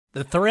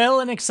The thrill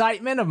and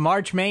excitement of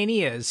March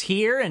Mania is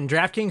here, and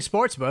DraftKings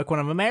Sportsbook, one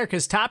of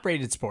America's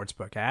top-rated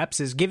sportsbook apps,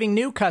 is giving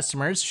new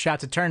customers a shot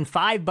to turn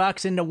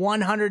 $5 into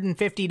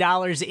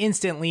 $150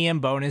 instantly in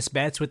bonus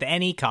bets with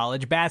any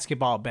college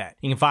basketball bet.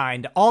 You can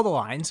find all the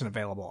lines and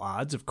available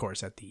odds, of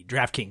course, at the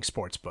DraftKings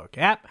Sportsbook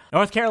app.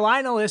 North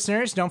Carolina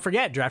listeners, don't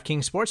forget,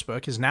 DraftKings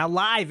Sportsbook is now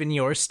live in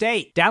your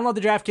state. Download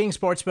the DraftKings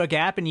Sportsbook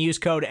app and use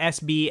code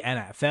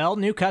SBNFL.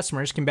 New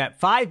customers can bet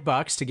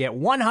 $5 to get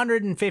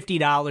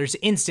 $150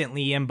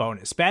 instantly in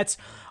bonus bets,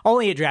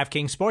 only at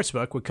DraftKings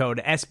Sportsbook with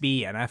code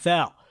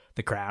SBNFL.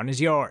 The crown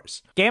is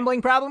yours.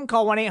 Gambling problem?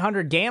 Call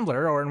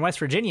 1-800-GAMBLER, or in West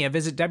Virginia,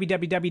 visit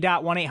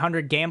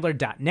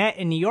www.1800gambler.net.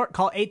 In New York,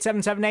 call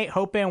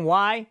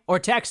 877-8-HOPE-NY or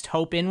text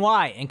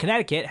HOPE-NY. In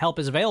Connecticut, help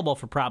is available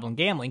for problem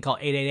gambling. Call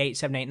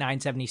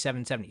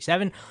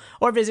 888-789-7777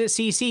 or visit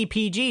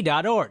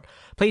ccpg.org.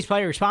 Please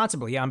play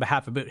responsibly on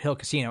behalf of Boot Hill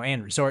Casino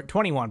and Resort.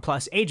 21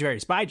 plus, age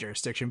varies by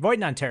jurisdiction. Void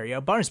in Ontario.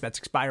 Bonus bets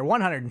expire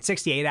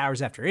 168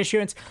 hours after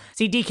issuance.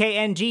 See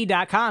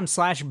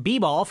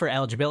dkng.com/bball for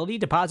eligibility,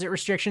 deposit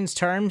restrictions,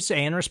 terms,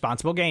 and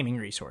responsible gaming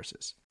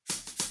resources.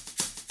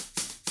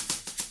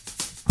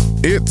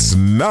 It's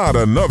not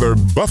another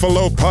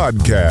Buffalo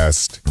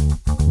podcast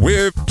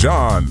with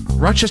John.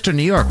 Rochester,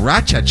 New York,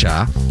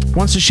 Rachacha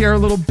wants to share a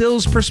little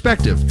Bills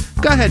perspective.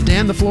 Go ahead,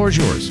 Dan, the floor is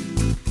yours.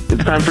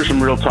 It's time for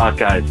some real talk,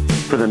 guys.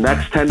 For the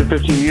next 10 to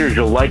 15 years,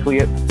 you'll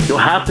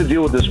have to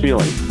deal with this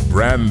feeling.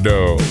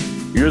 Brando.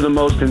 You're the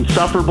most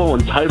insufferable,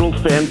 entitled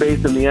fan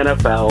base in the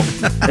NFL,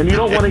 and you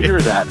don't want to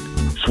hear that.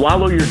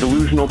 Swallow your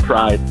delusional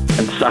pride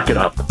and suck it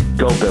up.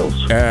 Go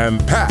Bills. And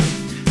Pat.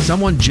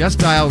 Someone just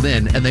dialed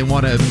in, and they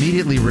want to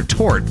immediately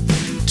retort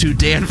to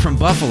Dan from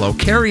Buffalo.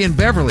 Carrie and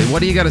Beverly, what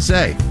do you got to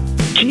say?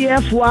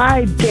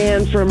 GFY,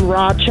 Dan from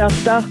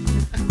Rochester.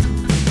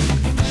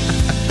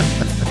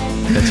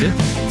 That's it.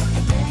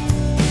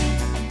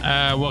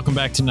 Welcome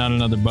back to Not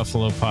Another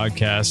Buffalo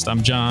podcast.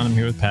 I'm John. I'm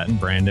here with Pat and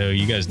Brando.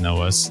 You guys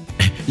know us.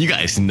 You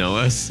guys know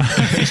us. I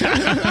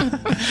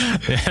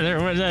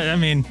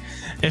mean,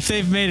 if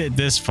they've made it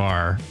this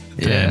far,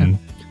 then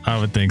I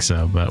would think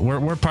so. But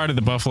we're part of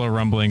the Buffalo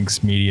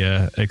Rumblings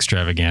media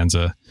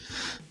extravaganza.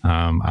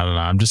 I don't know.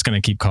 I'm just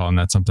going to keep calling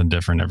that something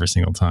different every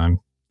single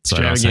time. So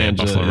I'll say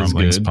Buffalo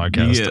Rumblings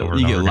podcast.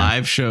 You get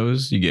live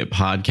shows, you get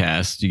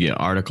podcasts, you get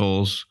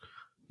articles.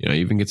 You know,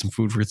 you even get some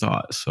food for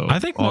thought. So I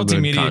think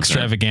multimedia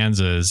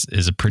extravaganza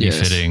is a pretty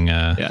fitting.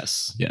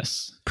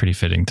 Pretty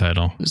fitting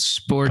title.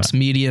 Sports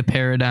media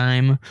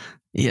paradigm.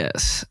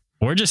 Yes,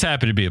 we're just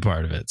happy to be a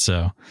part of it.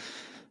 So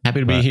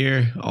happy to be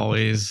here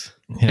always.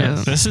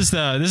 Yeah, this is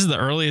the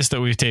earliest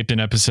that we've taped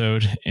an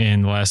episode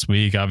in the last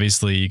week.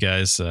 Obviously, you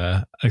guys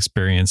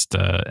experienced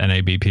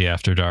NABP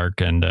After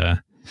Dark, and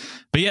but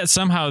yet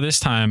somehow this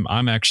time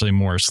I'm actually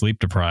more sleep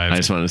deprived. I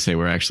just want to say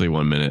we're actually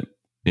 1 minute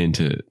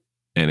into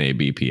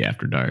NABP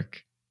After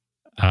Dark.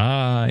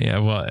 Yeah.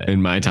 Well, in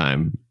my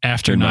time,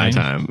 after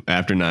 9,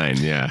 after 9.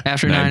 Yeah.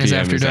 After 9 is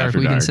after dark.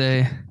 We can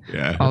say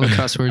all the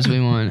cuss words we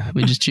want.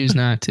 We just choose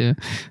not to.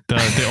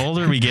 The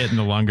older we get and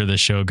the longer the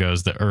show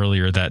goes, the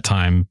earlier that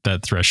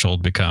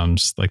threshold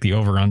becomes. Like the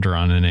over under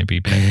on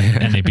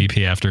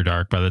NABP After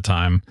Dark. By the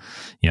time,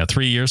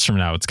 3 years from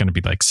now, it's going to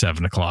be like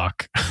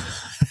 7:00.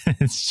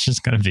 It's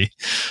just going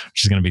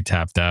to be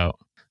tapped out.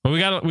 Well, we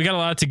got a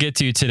lot to get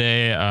to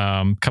today.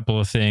 Couple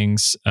of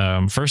things.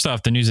 First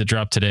off, the news that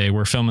dropped today.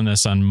 We're filming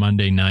this on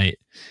Monday night,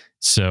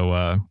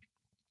 so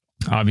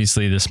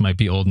obviously this might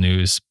be old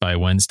news by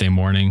Wednesday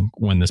morning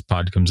when this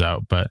pod comes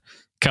out. But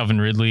Calvin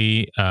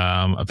Ridley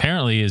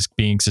apparently is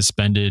being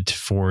suspended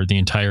for the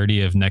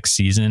entirety of next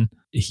season.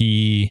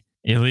 He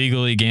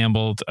legally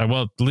gambled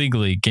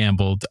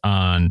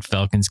on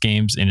Falcons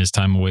games in his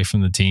time away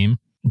from the team.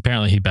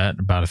 Apparently, he bet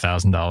about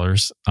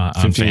 $1,000 on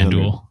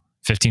FanDuel.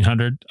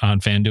 1,500 on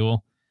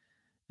FanDuel,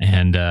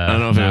 and I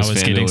don't know if now it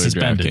was getting FanDuel or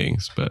suspended.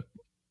 DraftKings, but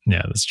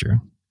yeah, that's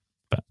true.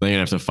 But they're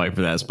gonna have to fight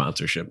for that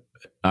sponsorship.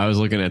 I was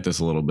looking at this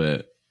a little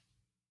bit,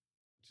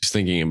 just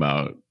thinking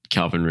about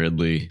Calvin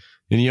Ridley,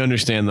 and you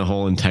understand the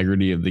whole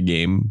integrity of the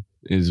game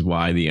is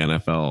why the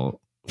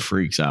NFL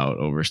freaks out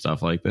over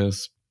stuff like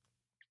this.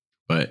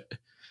 But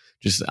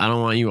just, I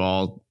don't want you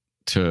all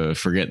to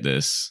forget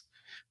this.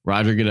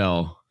 Roger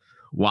Goodell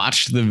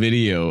watched the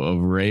video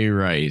of Ray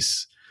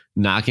Rice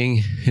knocking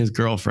his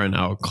girlfriend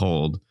out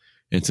cold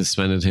and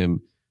suspended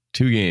him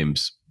 2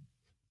 games.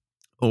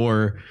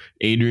 Or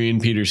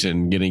Adrian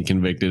Peterson getting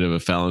convicted of a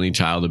felony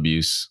child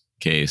abuse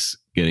case,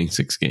 getting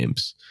 6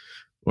 games.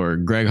 Or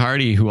Greg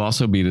Hardy, who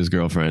also beat his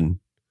girlfriend,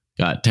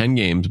 got 10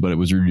 games, but it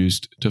was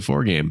reduced to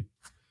 4 games.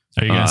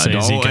 Are you going to say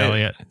Zeke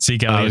Elliott?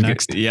 Zeke Elliott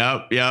next?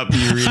 Yep. You're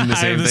reading the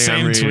same thing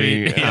I'm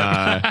reading. Tweet.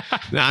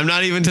 I'm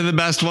not even to the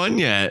best one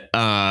yet.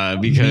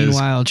 Because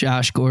meanwhile,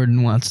 Josh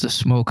Gordon wants to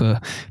smoke a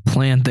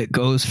plant that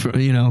grows from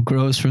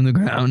the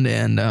ground,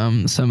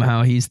 and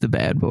somehow he's the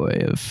bad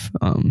boy of.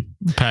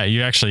 Pat,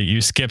 you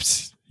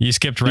skipped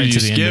right to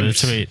the end of the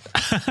tweet.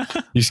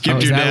 You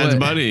skipped your dad's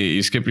buddy.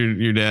 You skipped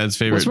your dad's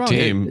favorite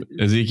team,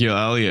 Ezekiel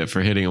Elliott,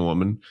 for hitting a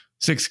woman.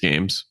 6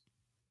 games.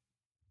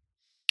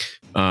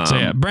 So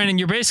yeah, Brandon,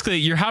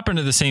 you're hopping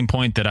to the same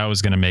point that I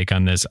was going to make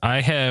on this.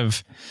 I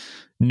have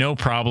no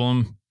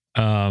problem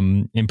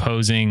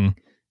imposing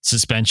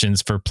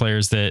suspensions for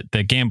players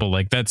that gamble.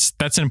 Like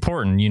that's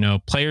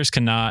important. Players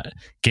cannot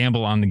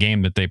gamble on the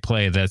game that they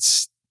play.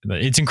 It's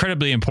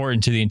incredibly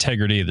important to the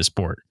integrity of the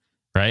sport,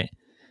 right?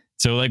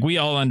 So like we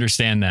all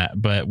understand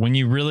that, but when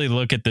you really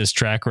look at this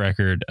track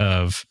record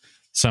of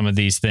some of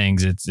these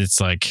things,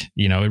 it's like,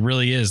 it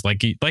really is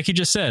like you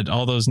just said,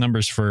 all those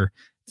numbers for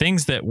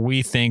things that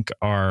we think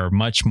are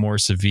much more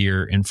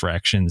severe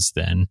infractions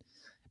than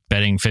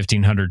betting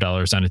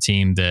 $1,500 on a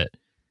team that,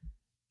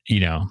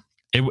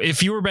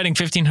 if you were betting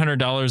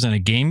 $1,500 on a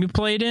game you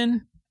played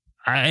in,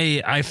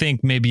 I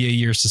think maybe a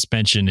year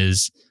suspension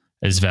is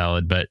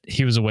valid, but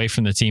he was away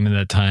from the team at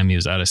that time. He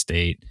was out of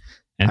state.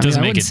 And it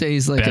doesn't make it say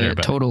he's like better, a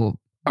total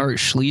Art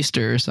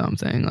Schlichter or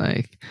something,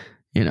 like,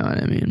 you know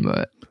what I mean?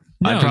 But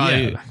I'd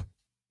probably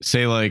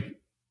say like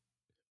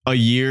a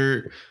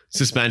year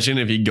suspension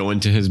if you go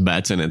into his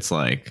bets and it's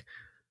like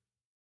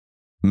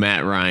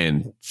Matt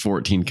Ryan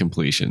 14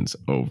 completions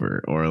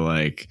over, or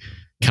like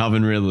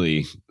Calvin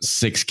Ridley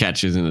 6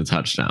 catches and a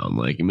touchdown.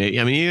 Like,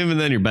 even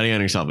then you're betting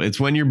on yourself. It's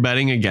when you're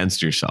betting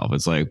against yourself.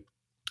 It's like,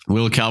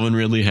 will Calvin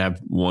Ridley have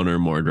 1 or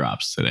more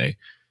drops today?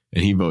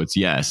 And he votes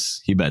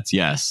yes. He bets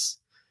yes.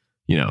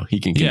 He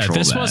can control that. Yeah,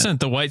 this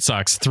wasn't the White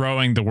Sox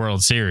throwing the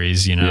World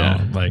Series,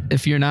 like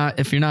if you're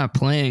not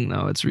playing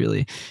though, it's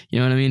really, you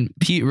know what I mean?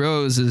 Pete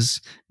Rose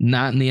is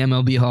not in the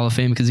MLB Hall of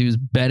Fame because he was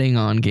betting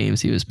on games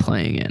he was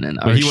playing in. And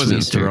he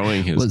wasn't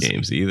throwing his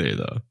games either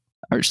though.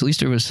 Art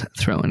Schlichter was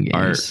throwing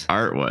games.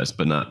 Art was,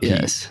 but not Pete.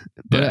 Yes.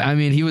 But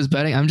he was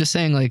betting. I'm just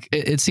saying, like,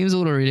 it seems a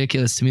little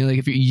ridiculous to me. Like,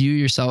 if you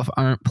yourself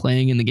aren't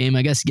playing in the game,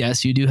 I guess,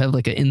 yes, you do have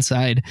like an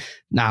inside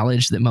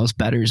knowledge that most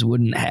bettors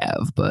wouldn't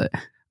have. But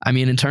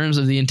in terms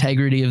of the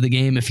integrity of the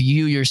game, if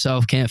you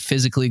yourself can't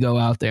physically go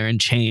out there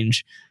and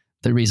change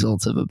the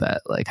results of a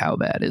bet, like, how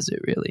bad is it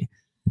really?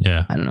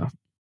 Yeah. I don't know.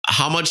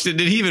 How much did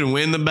he even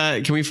win the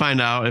bet? Can we find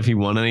out if he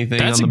won anything?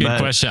 That's on the a good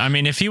bet? question.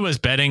 If he was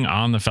betting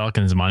on the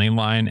Falcons money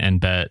line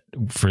and bet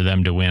for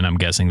them to win, I'm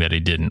guessing that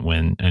he didn't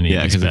win any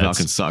of these bets. Yeah, because the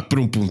Falcons suck.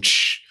 Boom, boom,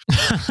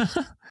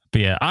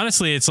 But yeah,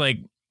 honestly, it's like,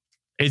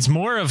 it's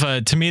more of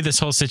to me, this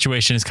whole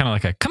situation is kind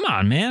of like come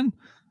on, man.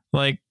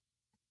 Like,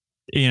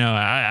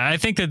 I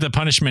think that the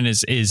punishment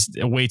is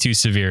way too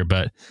severe.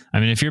 But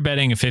if you're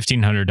betting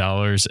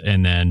 $1,500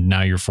 and then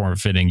now you're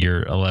forfeiting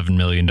your $11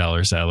 million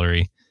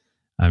salary,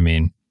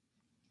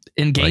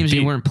 in games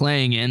you weren't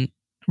playing in.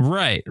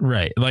 Right.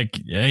 Like,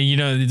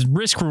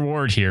 risk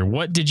reward here.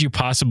 What did you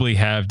possibly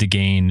have to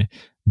gain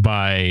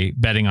by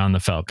betting on the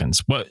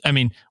Falcons? Were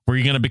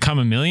you going to become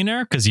a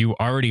millionaire? Because you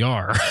already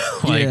are.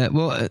 Yeah.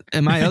 Well,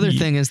 and my other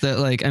thing is that,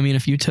 like,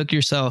 if you took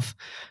yourself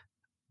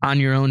on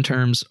your own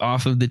terms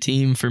off of the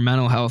team for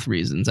mental health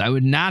reasons, I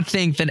would not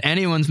think that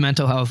anyone's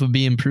mental health would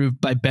be improved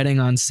by betting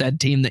on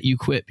said team that you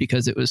quit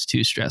because it was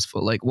too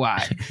stressful. Like,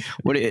 why?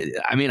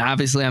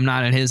 Obviously I'm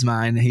not in his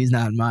mind. He's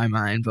not in my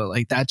mind, but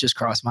like, that just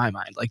crossed my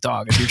mind. Like,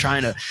 dog, if you're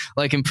trying to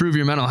like improve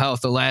your mental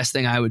health, the last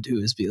thing I would do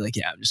is be like,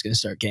 yeah, I'm just going to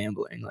start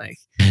gambling. Like,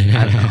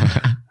 I don't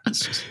know.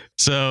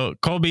 So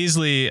Cole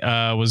Beasley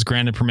was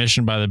granted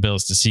permission by the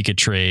Bills to seek a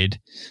trade.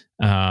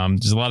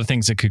 There's a lot of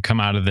things that could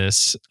come out of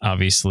this,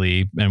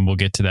 obviously, and we'll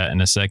get to that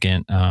in a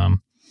second.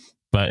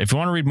 But if you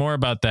want to read more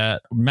about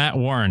that, Matt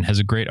Warren has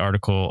a great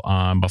article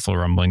on Buffalo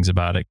Rumblings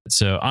about it.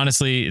 So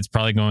honestly, it's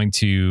probably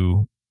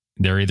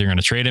they're either going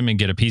to trade him and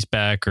get a piece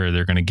back, or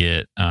they're going to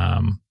get,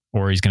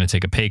 or he's going to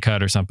take a pay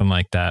cut or something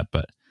like that.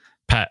 But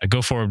Pat,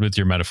 go forward with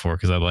your metaphor,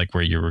 because I like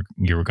where you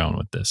were going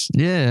with this.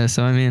 Yeah.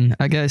 So,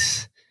 I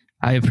guess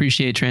I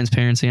appreciate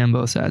transparency on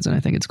both sides, and I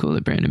think it's cool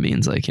that Brandon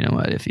Beane's like, you know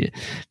what, if you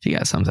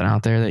got something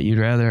out there that you'd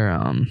rather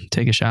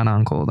take a shot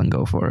on, Cole, then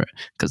go for it,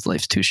 because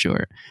life's too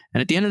short.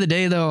 And at the end of the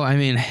day, though,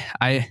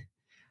 I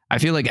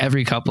feel like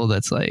every couple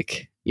that's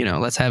like,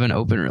 let's have an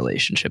open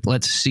relationship,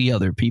 let's see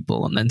other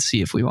people, and then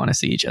see if we want to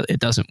see each other. It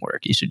doesn't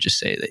work. You should just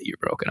say that you're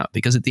broken up,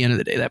 because at the end of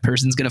the day, that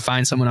person's going to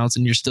find someone else,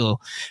 and you're still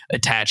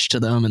attached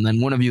to them, and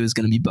then one of you is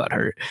going to be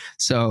butthurt.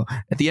 So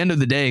at the end of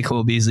the day,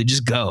 Cole Beasley,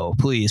 just go,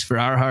 please, for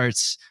our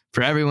hearts.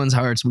 For everyone's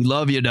hearts, we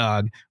love you,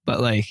 dog. But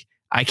like,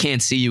 I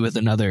can't see you with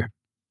another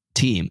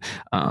team.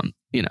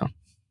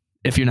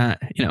 If you're not,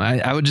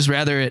 I would just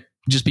rather it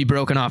just be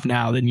broken off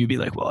now than you be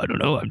like, well, I don't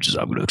know. I'm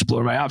going to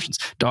explore my options,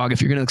 dog.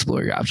 If you're going to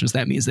explore your options,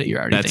 that means that you're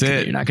already thinking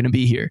that you're not going to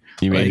be here.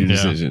 You made your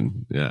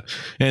decision. Yeah.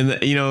 And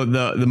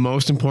the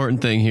most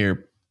important thing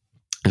here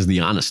is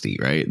the honesty,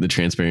 right? The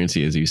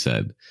transparency, as you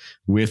said,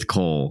 with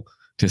Cole,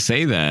 to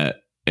say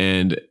that.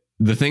 And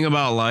the thing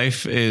about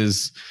life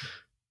is,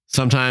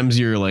 sometimes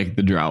you're like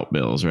the drought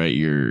Bills, right?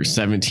 You're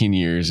 17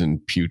 years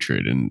and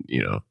putrid. And,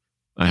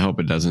 I hope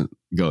it doesn't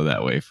go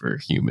that way for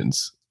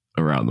humans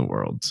around the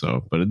world.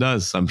 So, but it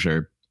does, I'm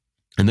sure.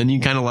 And then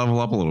you kind of level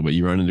up a little bit.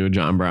 You run into a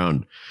John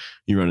Brown,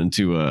 you run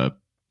into a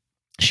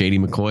Shady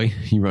McCoy,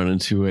 you run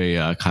into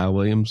a Kyle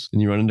Williams,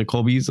 and you run into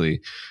Cole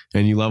Beasley,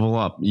 and you level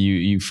up.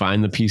 You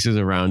find the pieces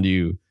around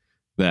you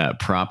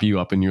that prop you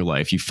up in your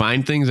life. You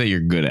find things that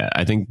you're good at.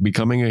 I think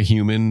becoming a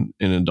human,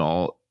 an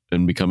adult,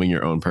 and becoming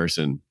your own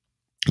person,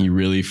 you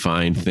really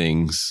find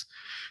things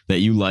that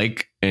you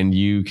like and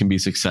you can be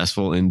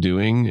successful in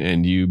doing,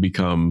 and you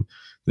become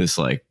this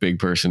like big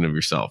person of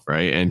yourself,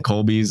 right? And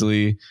Cole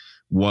Beasley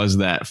was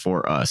that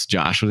for us.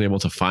 Josh was able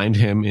to find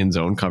him in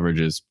zone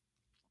coverages.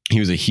 He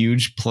was a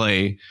huge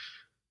play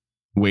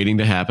waiting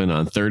to happen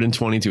on 3rd and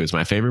 22. It's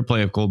my favorite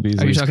play of Cole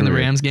Beasley. Are you talking the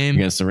Rams game?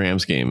 Against the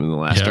Rams game in the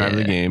last drive of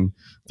the game.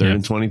 3rd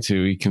and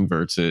 22, he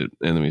converts it,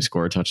 and then we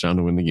score a touchdown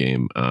to win the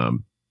game.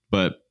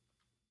 But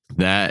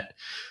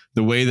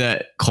the way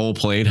that Cole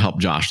played helped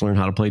Josh learn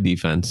how to play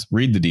defense,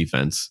 read the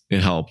defense.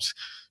 It helped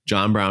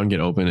John Brown get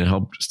open. It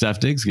helped Steph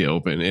Diggs get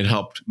open. It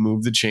helped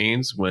move the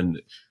chains when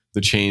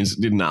the chains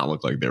did not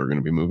look like they were going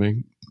to be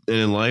moving. And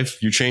in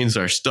life, your chains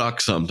are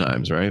stuck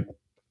sometimes, right?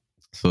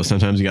 So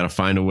sometimes you got to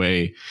find a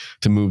way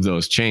to move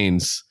those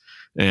chains,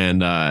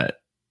 and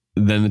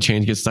then the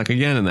chains get stuck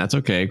again, and that's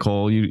okay.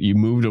 Cole, you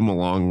moved them a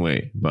long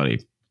way,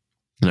 buddy,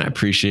 and I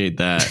appreciate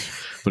that.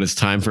 But it's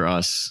time for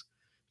us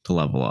to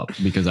level up,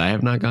 because I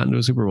have not gotten to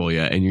a Super Bowl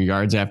yet, and your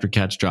yards after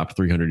catch dropped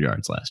 300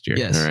 yards last year.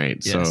 Yes. All right,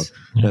 yes. So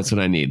that's what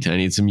I need. I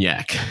need some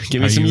yak.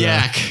 Give me some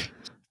yak.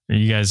 Are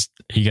you guys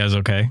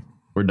okay?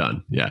 We're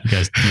done. Yeah. You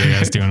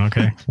guys doing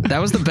okay? That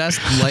was the best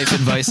life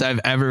advice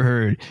I've ever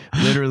heard.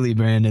 Literally,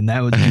 Brandon.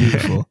 That was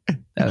beautiful.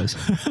 That was.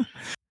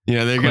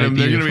 Yeah, they're gonna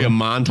be a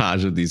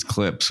montage of these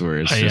clips where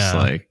it's just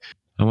like,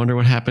 I wonder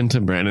what happened to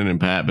Brandon and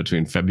Pat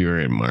between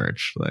February and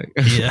March. Like,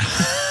 yeah,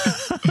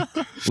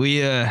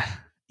 we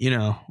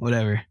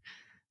whatever.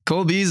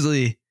 Cole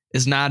Beasley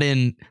is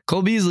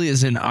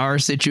in our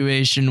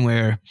situation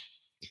where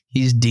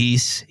he's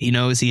decent. He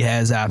knows he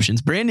has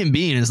options. Brandon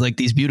Beane is like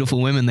these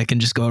beautiful women that can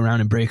just go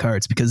around and break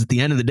hearts, because at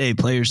the end of the day,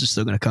 players are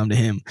still going to come to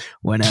him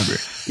whenever,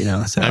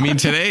 So. I mean,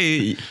 today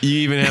you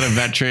even had a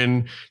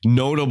veteran,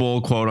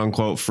 notable quote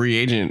unquote free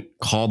agent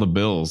call the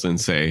Bills and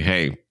say,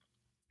 "Hey,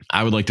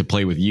 I would like to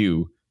play with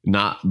you."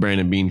 Not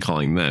Brandon Beane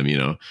calling them.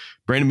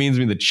 Brandon Beane's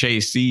being the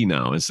chasee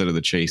now instead of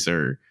the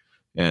chaser,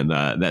 and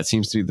that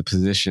seems to be the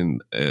position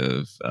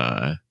of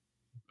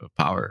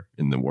power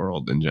in the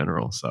world in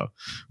general. So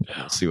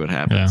we'll see what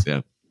happens. Yeah.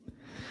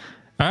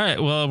 All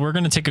right. Well, we're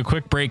going to take a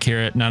quick break here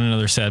at Not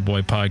Another Sad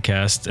Boy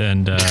podcast.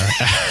 And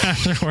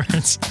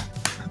afterwards,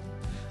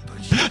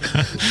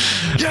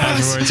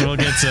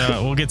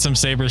 we'll get some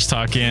Sabres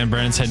talk in.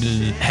 Brandon's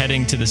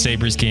heading to the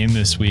Sabres game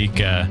this week.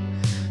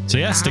 So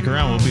yeah, stick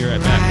around. We'll be right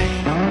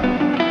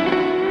back.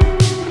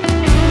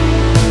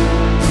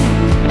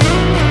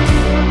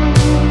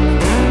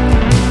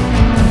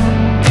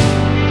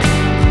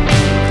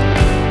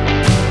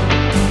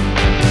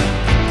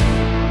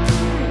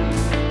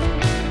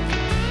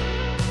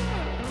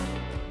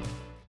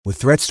 With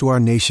threats to our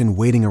nation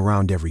waiting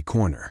around every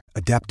corner,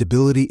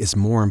 adaptability is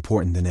more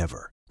important than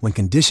ever. When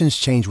conditions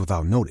change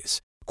without notice,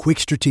 quick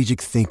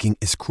strategic thinking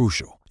is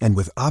crucial. And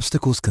with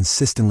obstacles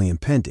consistently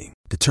impending,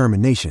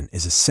 determination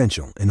is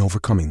essential in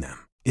overcoming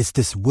them. It's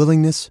this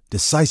willingness,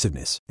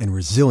 decisiveness, and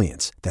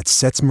resilience that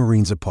sets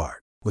Marines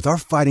apart. With our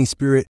fighting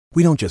spirit,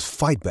 we don't just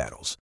fight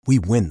battles, we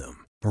win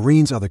them.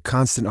 Marines are the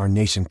constant our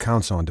nation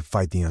counts on to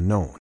fight the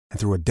unknown. And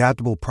through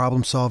adaptable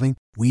problem solving,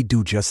 we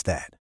do just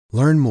that.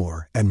 Learn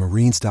more at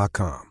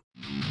marines.com.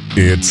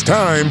 It's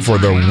time for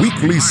the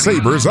Weekly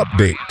Sabres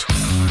Update.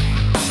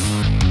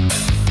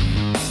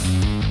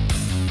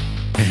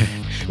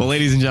 Well,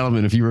 ladies and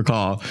gentlemen, if you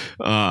recall,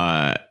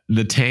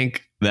 the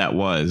tank that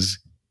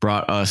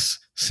brought us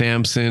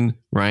Samson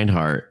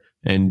Reinhart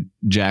and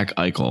Jack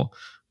Eichel.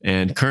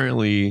 And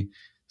currently,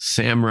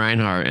 Sam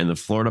Reinhart and the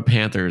Florida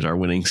Panthers are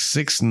winning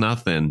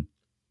 6-0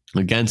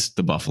 against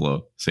the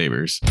Buffalo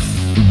Sabres.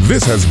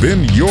 This has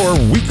been your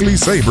Weekly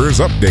Sabres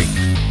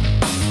Update.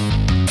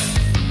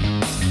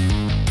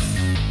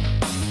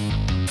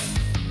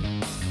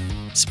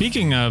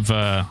 Speaking of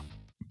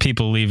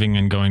people leaving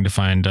and going to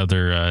find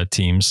other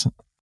teams,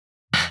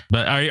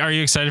 but are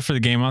you excited for the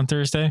game on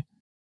Thursday?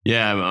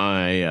 Yeah,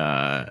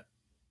 I'm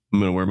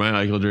going to wear my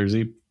Eichel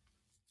jersey,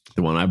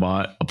 the one I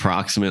bought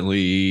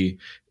approximately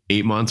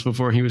 8 months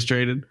before he was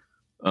traded,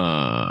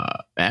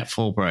 at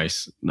full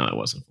price. No, it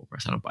wasn't full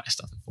price. I don't buy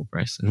stuff at full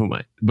price. Who am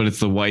I? But it's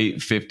the white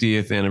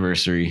 50th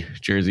anniversary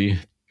jersey.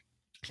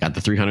 Got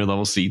the 300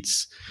 level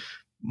seats.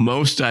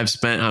 Most I've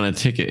spent on a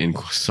ticket in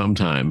some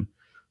time.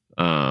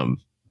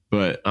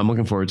 But I'm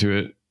looking forward to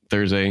it.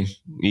 Thursday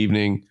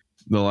evening,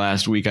 the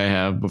last week I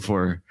have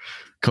before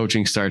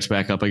coaching starts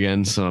back up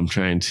again. So I'm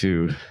trying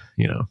to,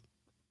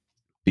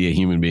 be a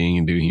human being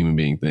and do human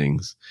being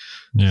things.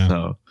 Yeah.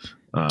 So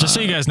just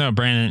so you guys know,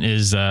 Brandon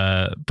is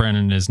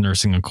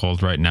nursing a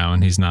cold right now,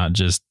 and he's not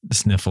just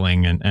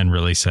sniffling and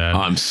really sad.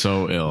 I'm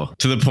so ill,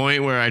 to the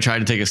point where I tried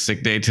to take a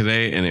sick day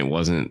today and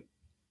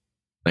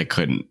I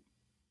couldn't.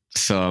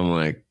 So I'm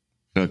like,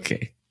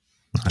 okay.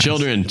 Nice.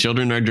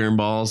 Children are germ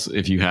balls.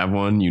 If you have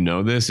one, you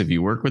know this. If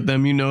you work with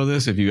them, you know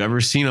this. If you've ever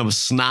seen a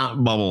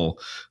snot bubble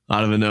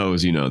out of a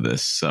nose, you know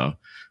this. So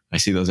I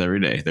see those every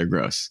day. They're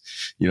gross.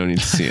 You don't need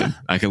to see them.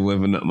 I can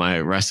live my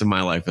rest of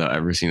my life without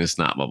ever seeing a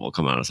snot bubble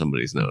come out of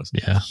somebody's nose.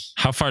 Yeah.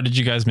 How far did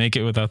you guys make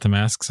it without the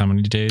masks? How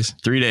many days?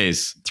 3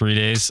 days. 3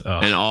 days. Oh.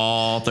 And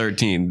all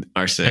 13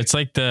 are sick. It's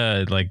like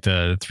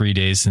the 3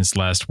 days since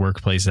last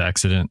workplace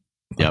accident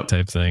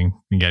type thing.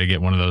 You got to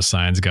get one of those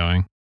signs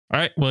going. All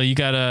right. Well, do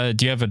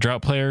you have a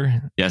drought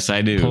player? Yes,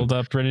 I do. Pulled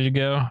up, ready to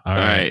go. All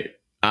right.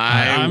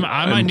 I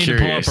might need to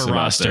pull up a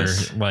roster.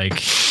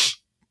 Like,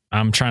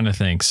 I'm trying to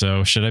think.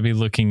 So should I be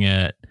looking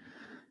at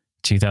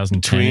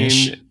 2010?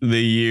 Between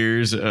the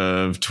years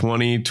of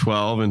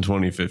 2012 and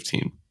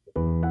 2015.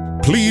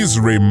 Please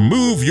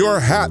remove your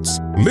hats,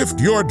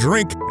 lift your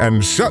drink,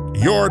 and shut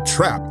your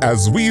trap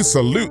as we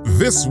salute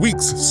this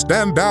week's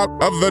standout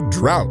of the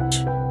drought.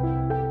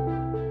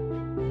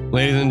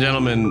 Ladies and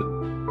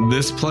gentlemen,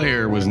 this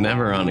player was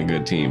never on a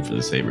good team for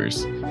the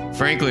Sabres.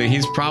 Frankly,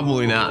 he's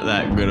probably not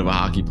that good of a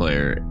hockey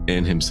player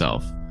in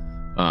himself.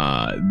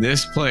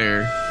 This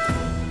player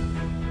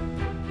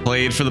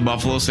played for the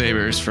Buffalo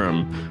Sabres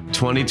from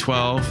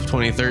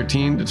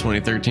 2013 to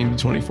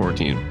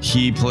 2014.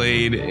 He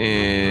played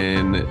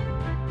in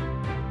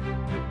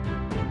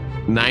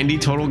 90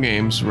 total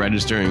games,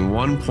 registering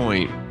 1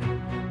 point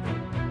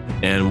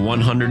and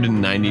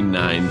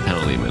 199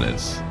 penalty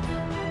minutes.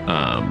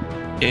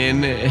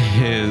 In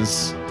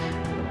his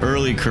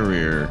early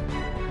career,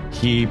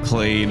 he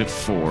played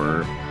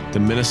for the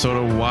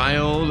Minnesota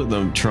Wild,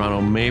 the Toronto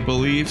Maple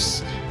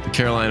Leafs, the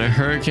Carolina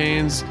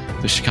Hurricanes,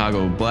 the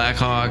Chicago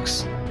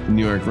Blackhawks, the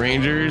New York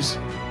Rangers,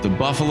 the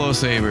Buffalo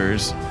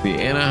Sabres, the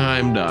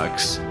Anaheim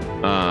Ducks,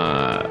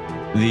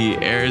 the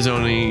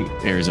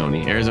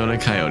Arizona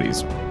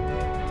Coyotes.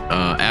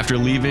 After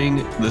leaving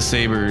the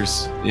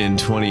Sabres in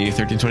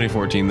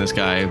 2013-2014, this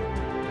guy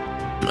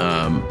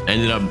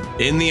ended up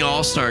in the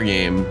All-Star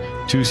game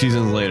 2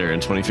 seasons later in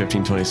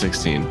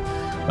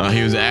 2015-2016.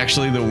 He was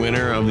actually the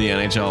winner of the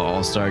NHL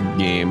All-Star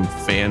Game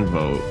fan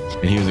vote,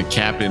 and he was a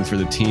captain for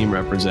the team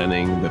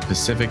representing the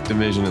Pacific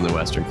Division in the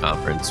Western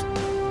Conference.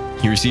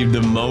 He received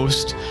the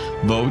most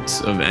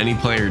votes of any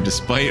player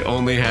despite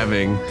only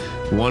having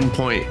 1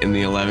 point in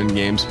the 11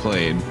 games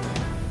played,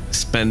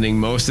 spending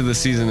most of the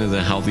season as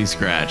a healthy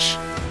scratch,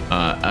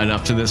 and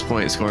up to this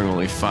point scoring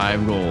only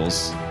 5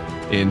 goals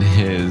in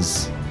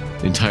his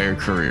entire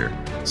career.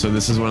 So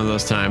this is one of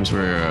those times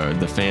where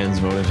the fans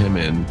voted him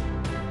in.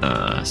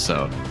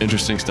 So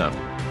interesting stuff.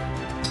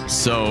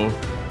 So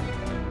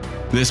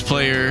this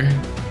player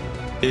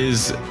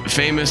is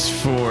famous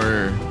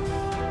for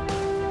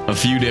a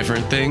few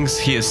different things.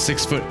 He is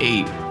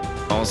 6'8"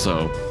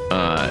 also.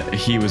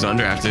 He was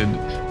undrafted,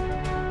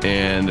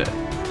 and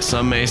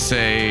some may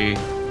say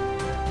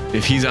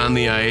if he's on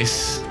the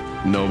ice,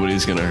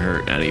 nobody's gonna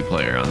hurt any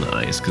player on the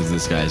ice because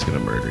this guy's gonna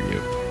murder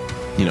you.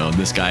 You know,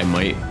 this guy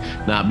might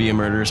not be a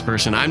murderous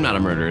person. I'm not a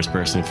murderous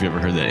person, if you ever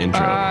heard that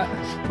intro.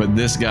 But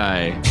this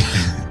guy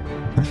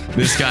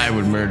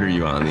would murder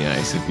you on the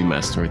ice if you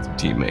messed with your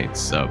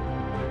teammates. So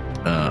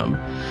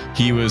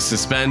he was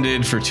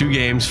suspended for 2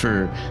 games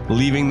for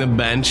leaving the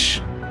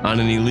bench on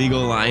an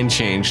illegal line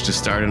change to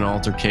start an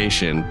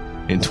altercation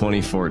in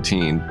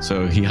 2014.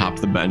 So he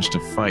hopped the bench to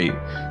fight.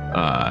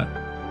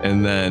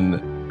 And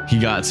then he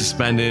got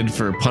suspended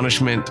for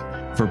punishment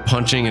for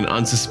punching an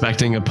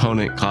unsuspecting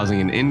opponent,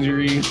 causing an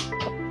injury.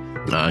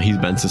 He's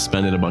been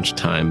suspended a bunch of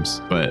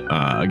times, but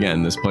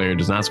again, this player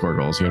does not score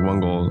goals. He had 1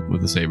 goal with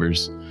the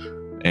Sabres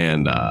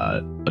and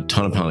a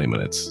ton of penalty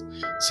minutes.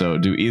 So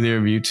do either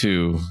of you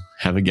two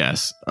have a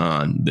guess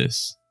on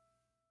this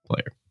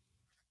player?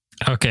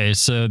 Okay,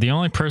 so the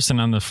only person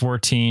on the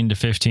 14 to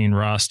 15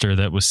 roster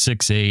that was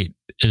 6'8"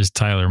 is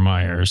Tyler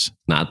Myers.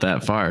 Not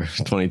that far.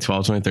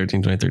 2012,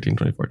 2013,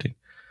 2014.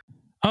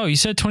 Oh, you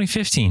said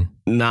 2015.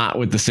 Not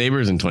with the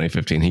Sabres in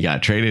 2015. He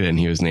got traded and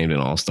he was named an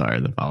All-Star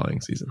the following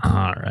season.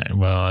 All right.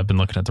 Well, I've been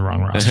looking at the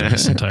wrong roster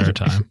this entire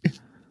time.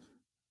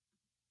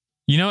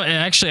 You know,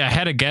 actually, I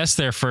had a guess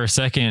there for a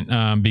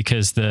second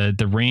because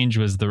the range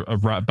was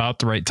about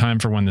the right time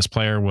for when this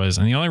player was.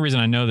 And the only reason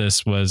I know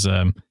this was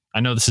I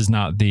know this is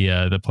not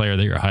the player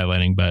that you're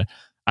highlighting, but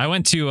I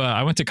went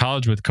to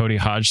college with Cody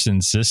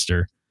Hodgson's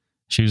sister.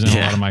 She was in a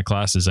lot of my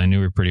classes. I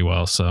knew her pretty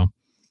well, so.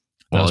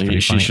 Well, she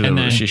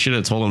should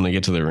have told him to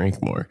get to the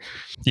rink more.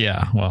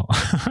 Yeah, well,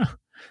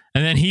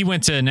 and then he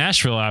went to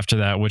Nashville after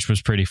that, which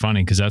was pretty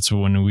funny because that's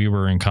when we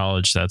were in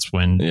college. That's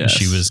when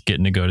she was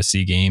getting to go to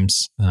see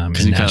games.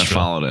 Because you kind of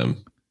followed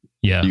him.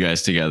 Yeah, you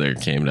guys together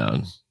came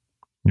down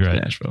to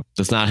Nashville.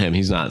 That's not him.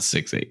 He's not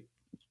 6'8",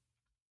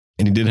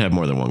 and he did have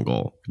more than 1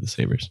 goal for the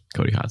Sabres.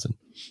 Cody Hodgson.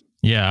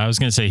 Yeah, I was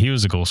going to say he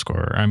was a goal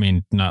scorer. I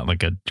mean, not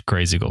like a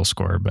crazy goal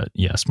scorer, but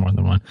yes, more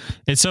than 1.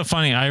 It's so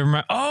funny. I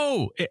remember,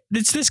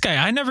 it's this guy.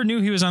 I never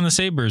knew he was on the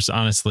Sabres,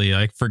 honestly.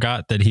 I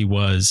forgot that he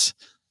was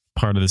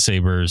part of the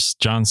Sabres.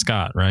 John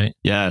Scott, right?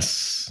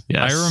 Yes.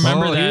 I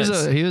remember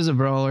that. He was a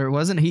brawler,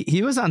 wasn't he?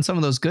 He was on some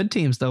of those good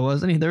teams, though,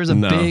 wasn't he? There was a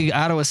big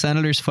Ottawa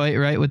Senators fight,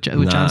 right, with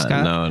John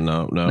Scott?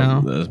 No.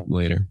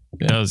 Later.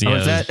 Yeah.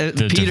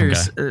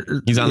 Peters.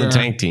 He's on the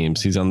tank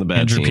teams. He's on the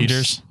bad Andrew teams.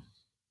 Peters?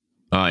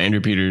 Andrew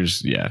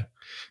Peters, yeah.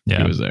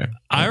 he was there.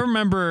 I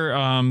remember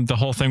the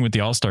whole thing with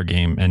the All-Star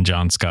game and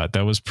John Scott.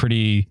 That was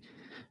pretty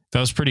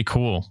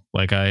cool.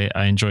 Like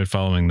I enjoyed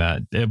following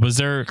that.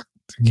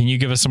 Can you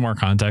give us some more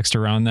context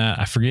around that?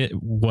 I forget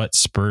what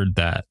spurred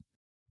that.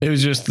 It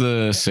was just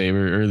the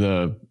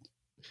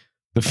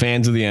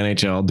fans of the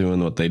NHL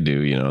doing what they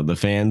do. You know, the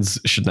fans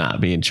should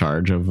not be in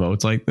charge of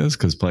votes like this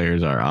because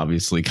players are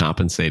obviously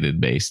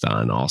compensated based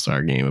on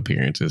All-Star game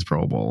appearances,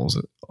 Pro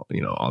Bowls,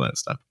 you know, all that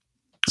stuff.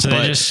 So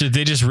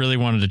they just really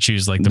wanted to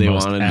choose like the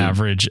most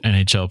average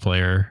NHL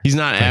player. He's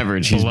not like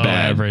average. He's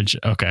bad. Average.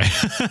 Okay.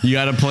 You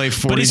got to play 42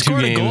 games. But he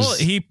scored a goal.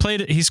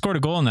 He scored a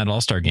goal in that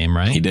All-Star game,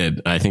 right? He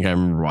did. I think I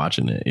remember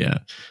watching it. Yeah.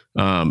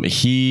 A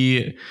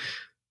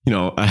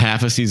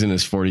half a season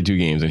is 42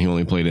 games and he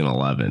only played in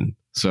 11.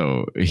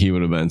 So he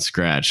would have been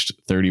scratched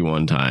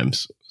 31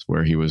 times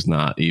where he was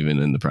not even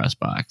in the press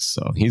box.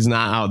 So he's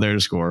not out there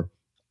to score.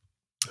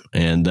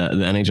 And the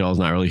NHL is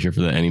not really here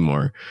for that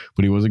anymore.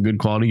 But he was a good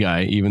quality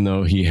guy, even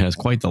though he has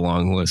quite the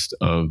long list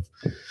of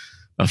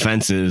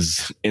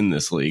offenses in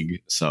this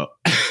league. So,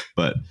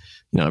 but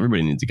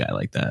everybody needs a guy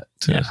like that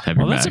to have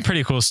your back. That's a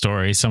pretty cool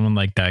story. Someone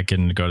like that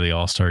can go to the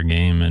All-Star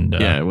game, and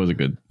it was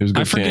good.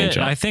 I forget.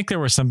 I think there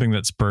was something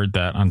that spurred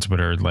that on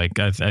Twitter. Like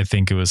I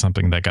think it was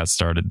something that got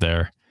started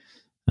there.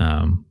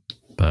 But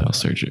I'll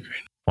search it.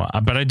 Well,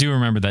 but I do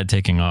remember that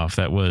taking off.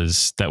 That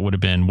would have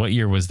been, what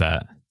year was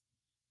that?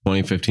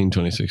 2015,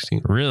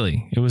 2016.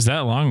 Really? It was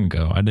that long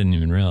ago. I didn't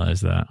even realize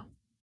that.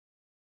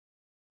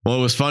 Well,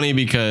 it was funny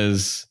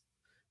because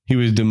he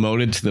was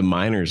demoted to the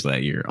minors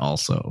that year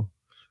also.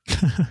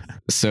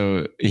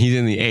 So he's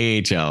in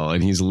the AHL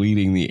and he's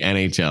leading the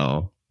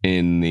NHL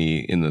in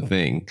the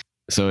thing.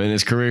 So in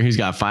his career, he's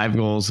got 5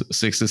 goals,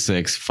 6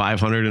 assists,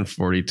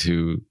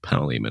 542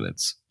 penalty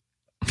minutes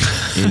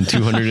in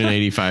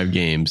 285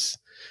 games.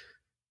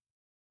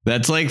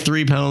 That's like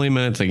 3 penalty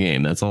minutes a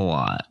game. That's a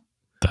lot.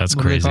 That's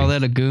crazy. They call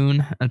that a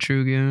goon, a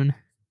true goon.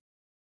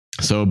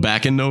 So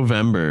back in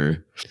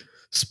November,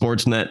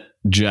 Sportsnet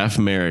Jeff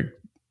Merrick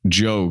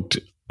joked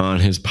on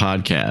his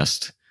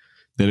podcast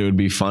that it would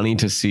be funny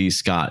to see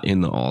Scott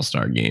in the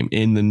All-Star game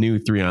in the new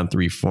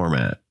 3-on-3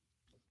 format.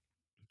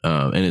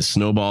 And it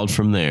snowballed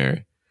from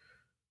there.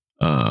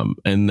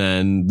 And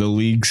then the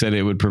league said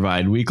it would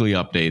provide weekly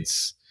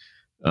updates.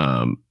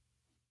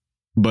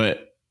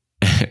 But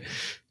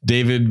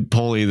David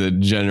Poley, the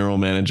general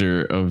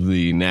manager of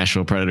the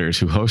Nashville Predators,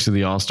 who hosted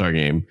the All-Star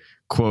game,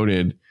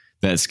 quoted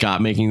that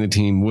Scott making the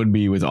team would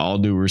be, with all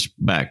due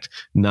respect,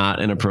 not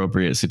an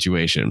appropriate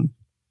situation.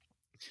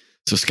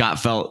 So Scott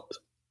felt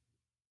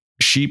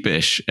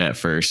sheepish at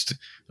first.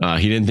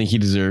 He didn't think he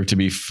deserved to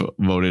be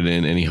voted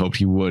in, and he hoped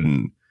he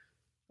wouldn't.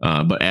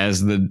 But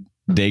as the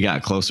day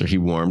got closer, he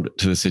warmed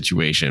to the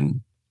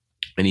situation,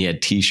 and he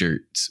had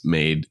T-shirts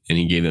made, and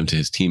he gave them to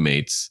his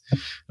teammates.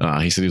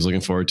 He said he was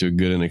looking forward to a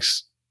good and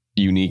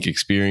unique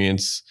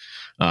experience.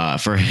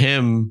 For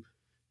him,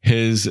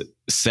 his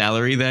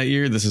salary that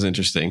year, this is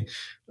interesting,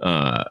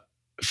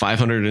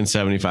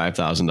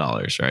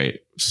 $575,000, right?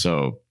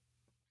 So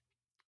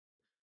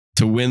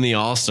to win the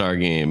All-Star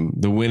game,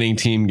 the winning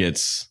team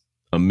gets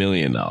 $1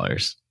 million.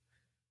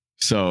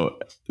 So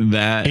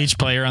that each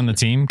player on the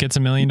team gets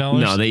 $1 million.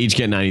 No, they each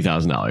get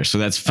 $90,000. So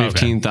that's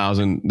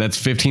 15,000. Okay. That's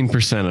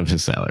 15% of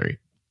his salary.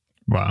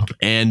 Wow.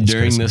 And that's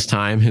during crazy. This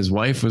time, his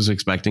wife was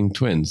expecting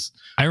twins.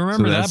 I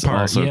remember so that part.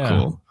 Also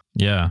cool.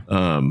 Yeah.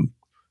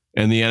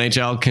 And the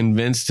NHL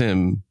convinced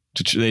him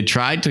they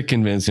tried to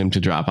convince him to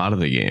drop out of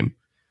the game.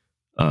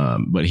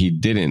 But he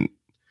didn't.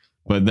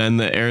 But then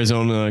the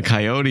Arizona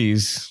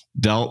Coyotes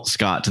dealt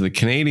Scott to the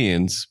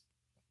Canadiens.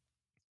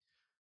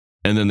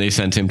 And then they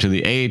sent him to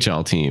the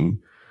AHL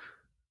team.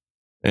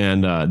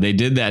 And they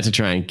did that to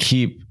try and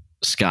keep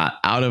Scott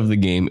out of the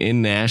game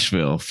in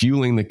Nashville,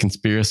 fueling the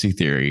conspiracy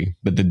theory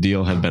that the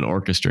deal had been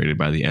orchestrated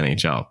by the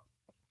NHL,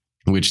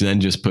 which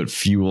then just put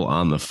fuel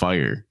on the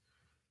fire.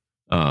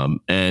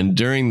 And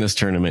during this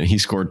tournament, he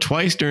scored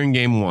twice during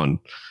game 1,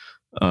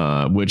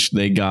 which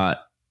they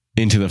got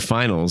into the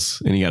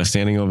finals, and he got a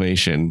standing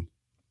ovation.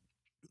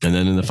 And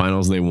then in the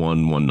finals, they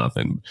won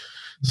 1-0.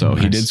 So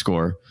nice. He did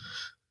score.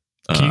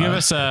 Can you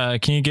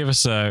give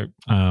us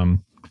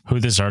who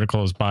this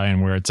article is by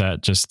and where it's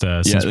at? Just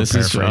since this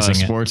is a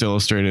Sports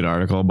Illustrated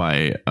article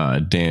by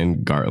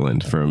Dan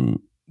Gartland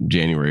from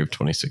January of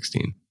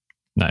 2016.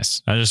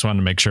 Nice. I just wanted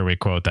to make sure we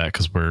quote that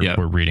because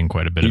we're reading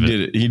quite a bit of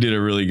it. He did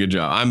a really good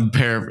job.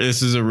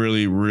 This is a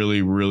really,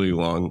 really, really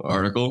long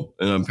article,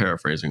 and I'm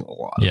paraphrasing a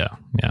lot. Yeah.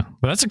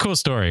 But that's a cool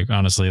story,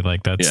 honestly.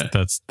 Like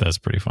that's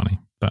pretty funny.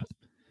 But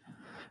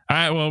all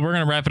right, well, we're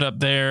gonna wrap it up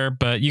there.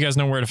 But you guys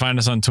know where to find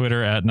us on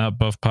Twitter at Not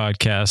Buff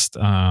Podcast.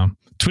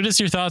 Tweet us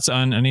your thoughts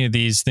on any of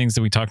these things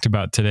that we talked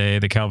about today: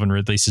 the Calvin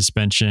Ridley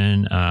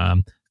suspension,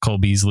 Cole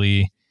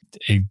Beasley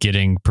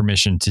getting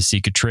permission to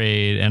seek a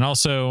trade, and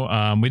also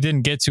we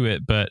didn't get to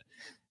it, but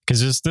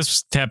because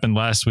this happened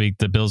last week,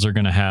 the Bills are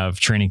going to have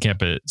training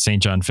camp at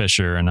St. John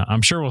Fisher, and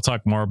I'm sure we'll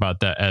talk more about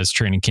that as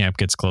training camp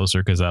gets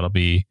closer because that'll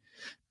be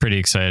pretty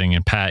exciting.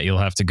 And Pat, you'll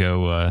have to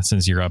go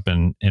since you're up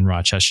in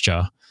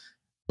Rochester.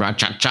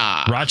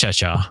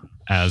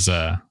 as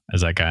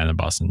that guy in the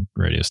Boston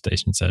radio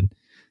station said.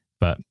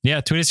 But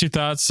yeah, tweet us your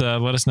thoughts.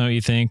 Let us know what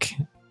you think.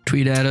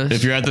 Tweet at us.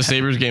 If you're at the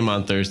Sabres game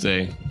on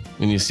Thursday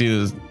and you see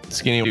the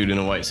skinny dude in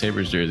a white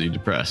Sabres jersey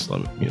depressed,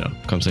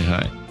 come say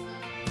hi.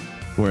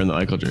 Wearing the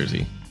Eichel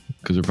jersey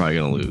because we're probably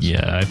going to lose.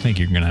 Yeah, I think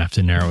you're going to have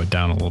to narrow it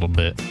down a little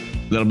bit.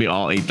 That'll be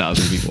all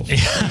 8,000 people.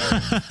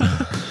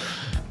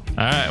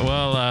 All right.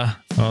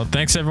 Well,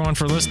 thanks everyone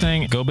for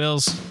listening. Go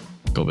Bills.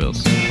 Go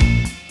Bills.